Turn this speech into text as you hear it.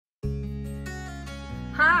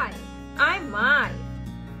Hi, I'm Mai.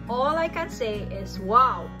 All I can say is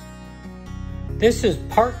wow. This is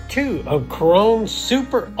part 2 of Coron's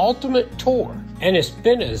Super Ultimate Tour, and it's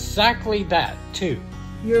been exactly that too.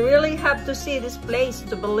 You really have to see this place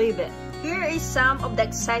to believe it. Here is some of the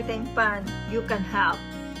exciting fun you can have.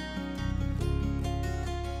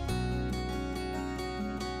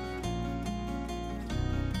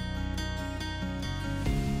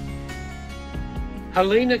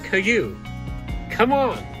 Helena Caillou, come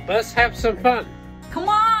on, let's have some fun. Come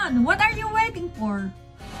on, what are you waiting for?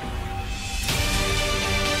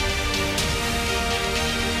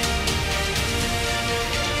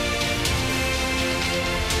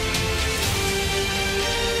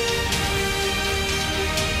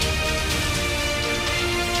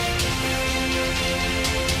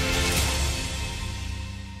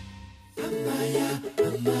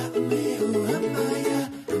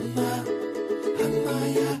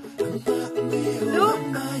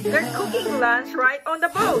 They're cooking lunch right on the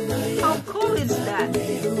boat. How cool is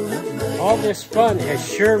that? All this fun has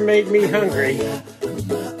sure made me hungry.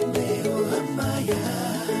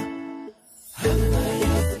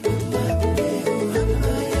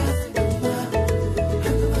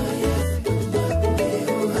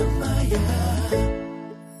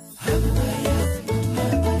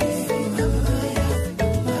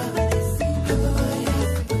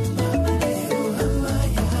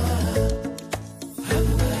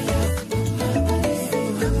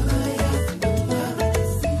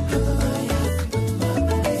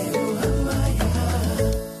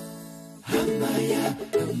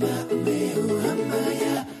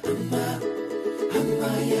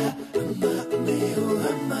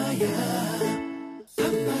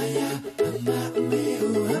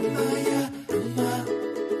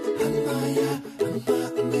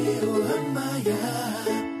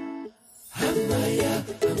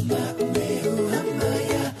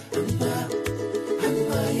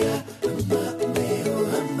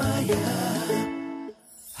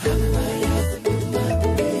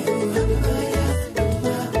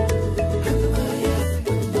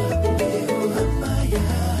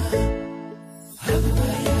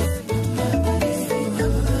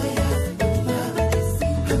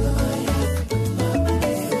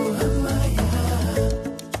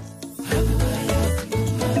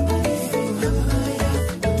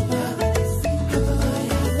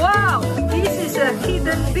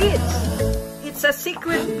 It's a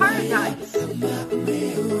secret paradise.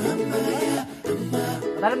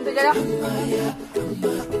 Dalam tu jalan.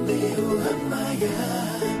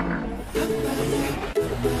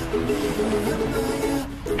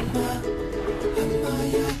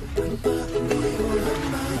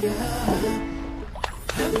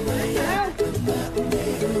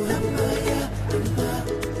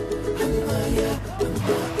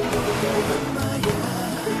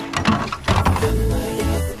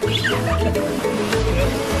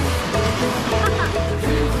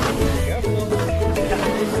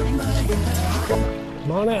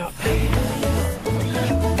 Come on out.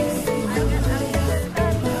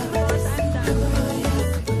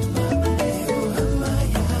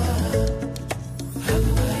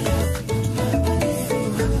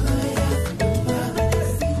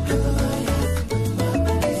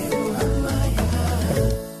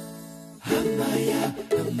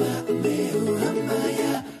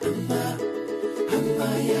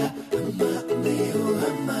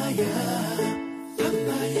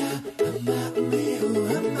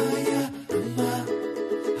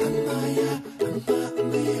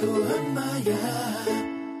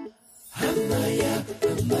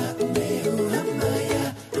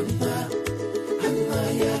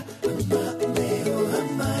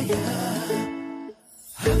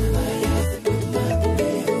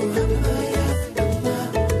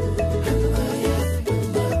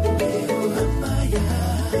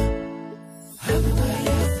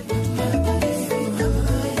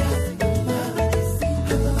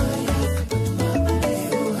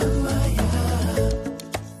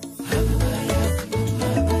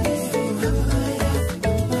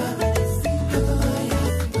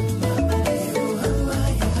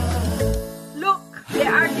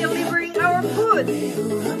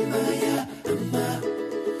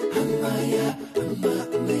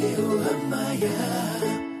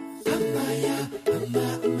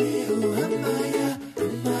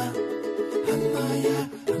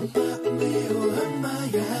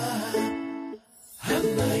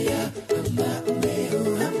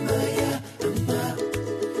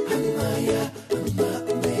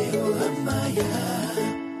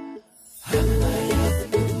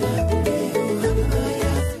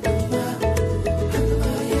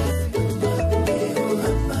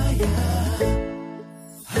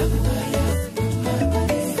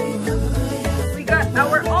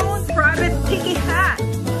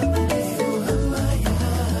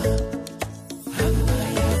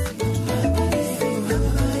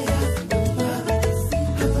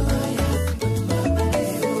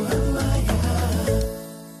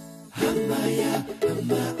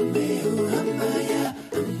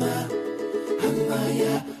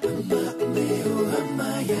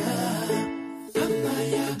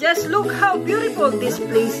 Just look how beautiful this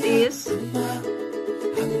place is.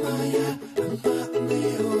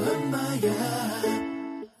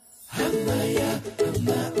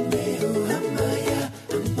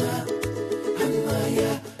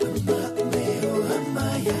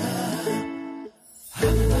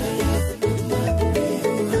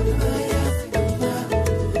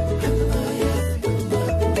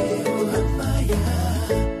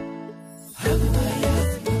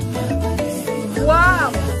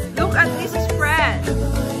 Wow! Look at this spread!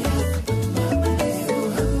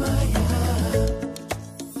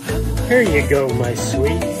 Here you go, my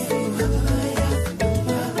sweet.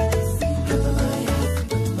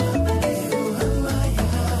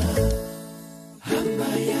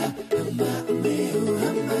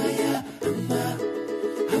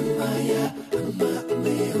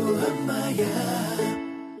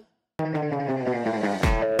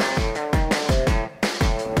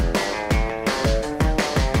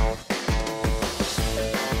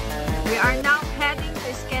 We are now heading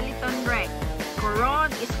to Skeleton Wreck.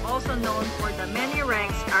 Coron is also known for the many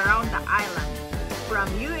wrecks around the island, from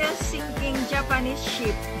US sinking Japanese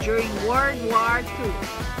ship during World War II.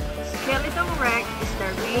 Skeleton Wreck is the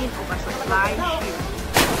reign of a supply ship.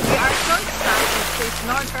 We are so excited to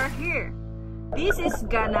snorkel here. This is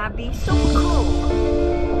gonna be so cool.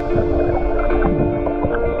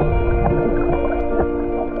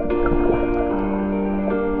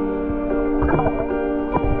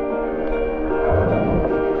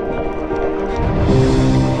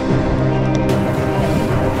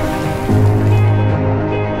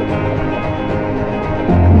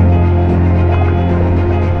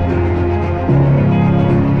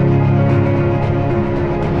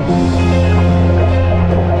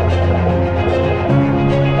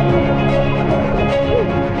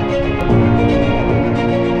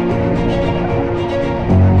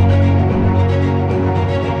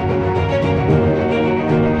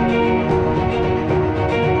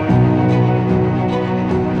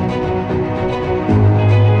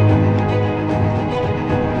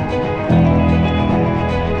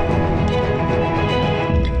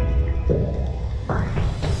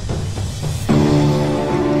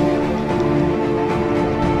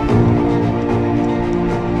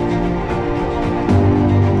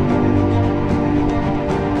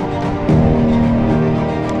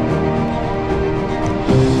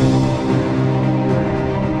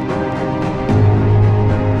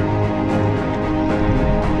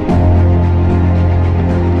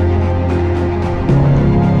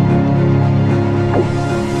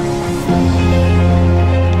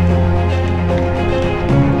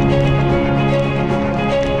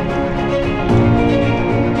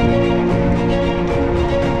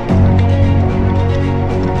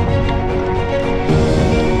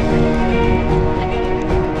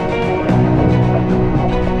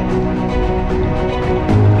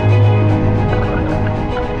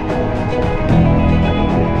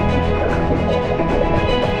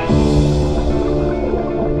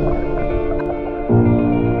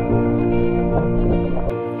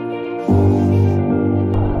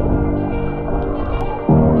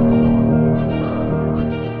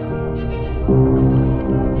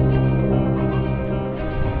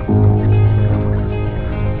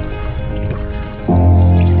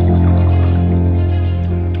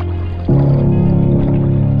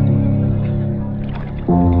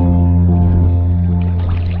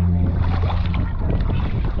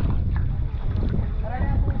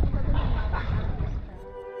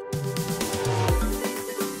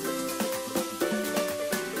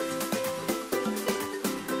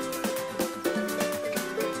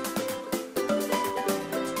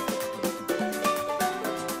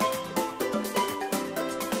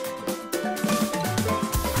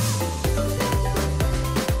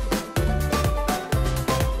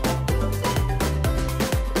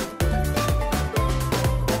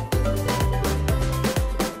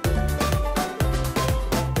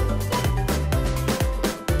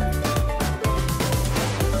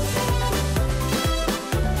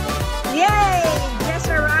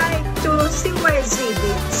 CYC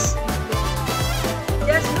Beach.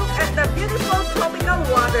 Just look at the beautiful tropical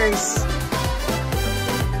waters.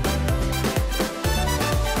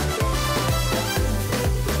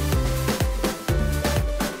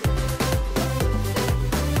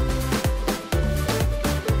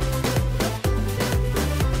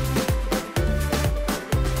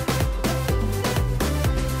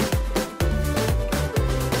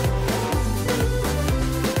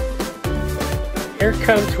 Here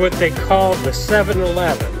comes what they call the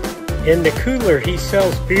 7-Eleven. In the cooler, he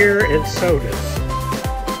sells beer and sodas.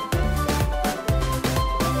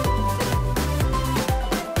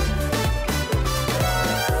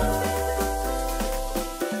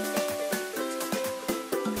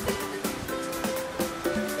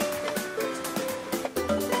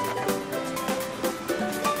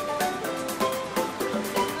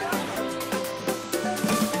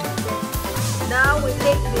 Now we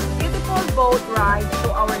take this beautiful boat ride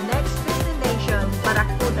to our next destination,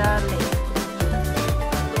 Barracuda Lake.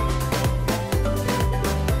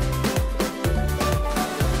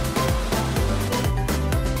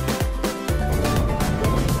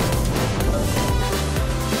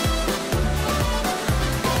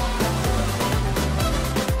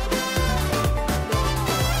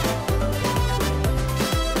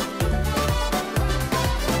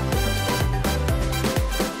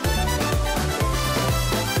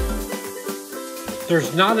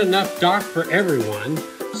 There's not enough dock for everyone,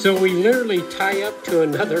 so we literally tie up to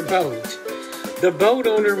another boat. The boat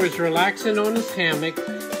owner was relaxing on his hammock,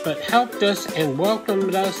 but helped us and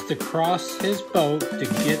welcomed us to cross his boat to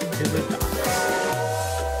get to the dock.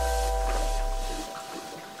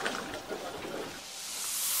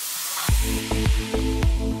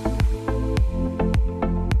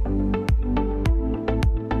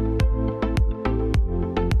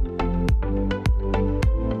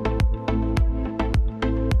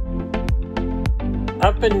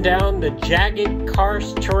 Up and down the jagged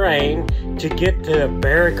karst terrain to get to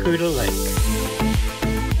Barracuda Lake.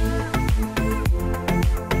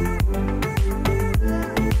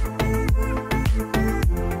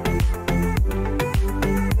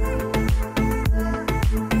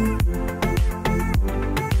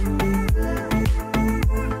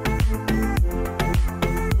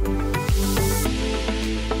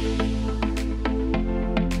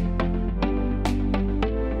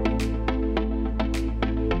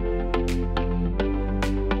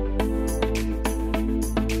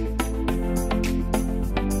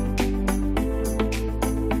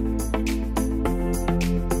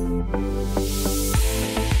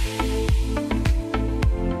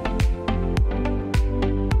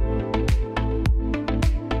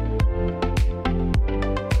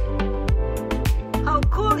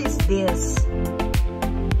 This.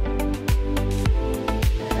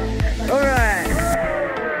 Alright.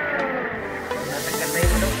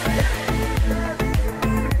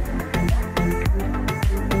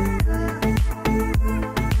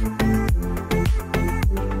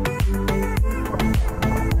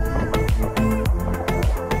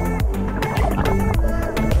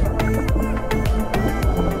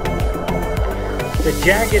 The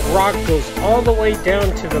jagged rock goes all the way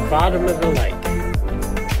down to the bottom of the lake.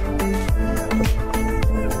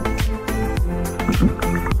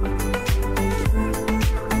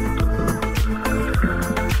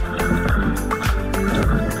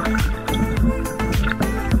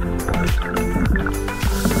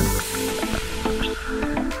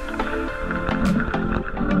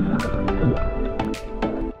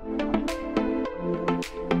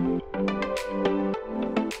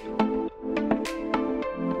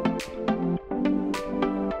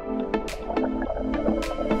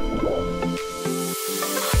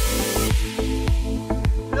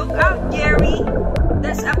 Look out, Jerry!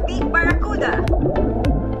 That's a big barracuda!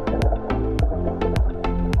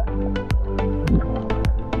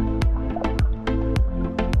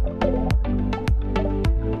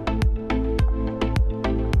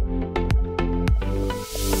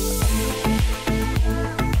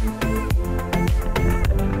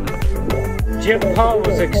 Jim Paul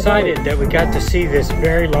was excited that we got to see this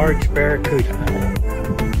very large barracuda.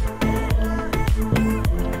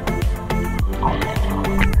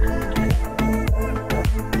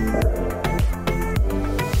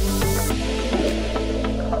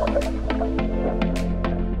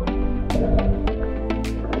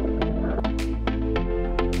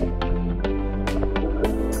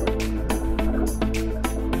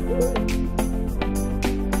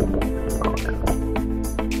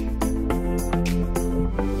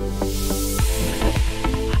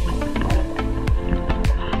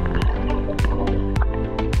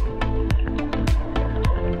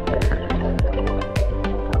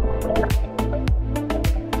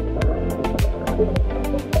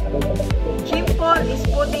 Jim Paul is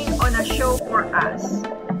putting on a show for us.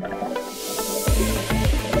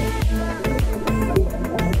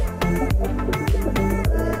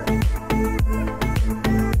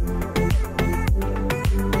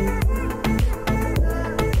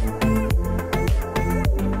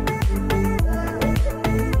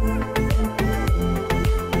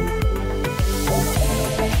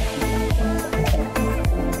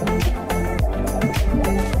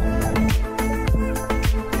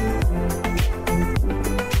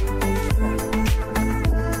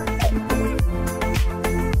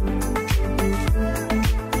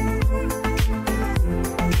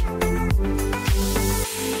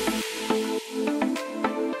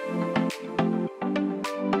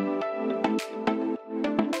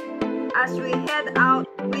 As we head out,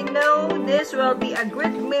 we know this will be a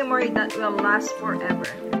great meal memory that will last forever.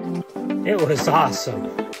 It was awesome.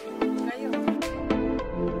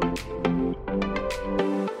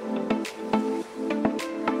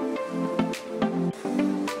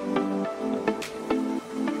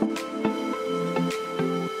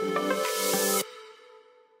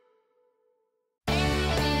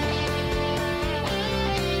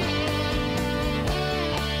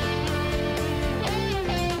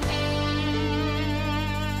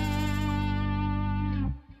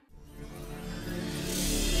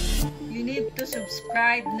 You need to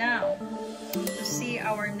subscribe now to see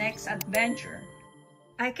our next adventure.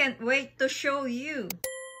 I can't wait to show you.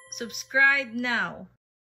 Subscribe now.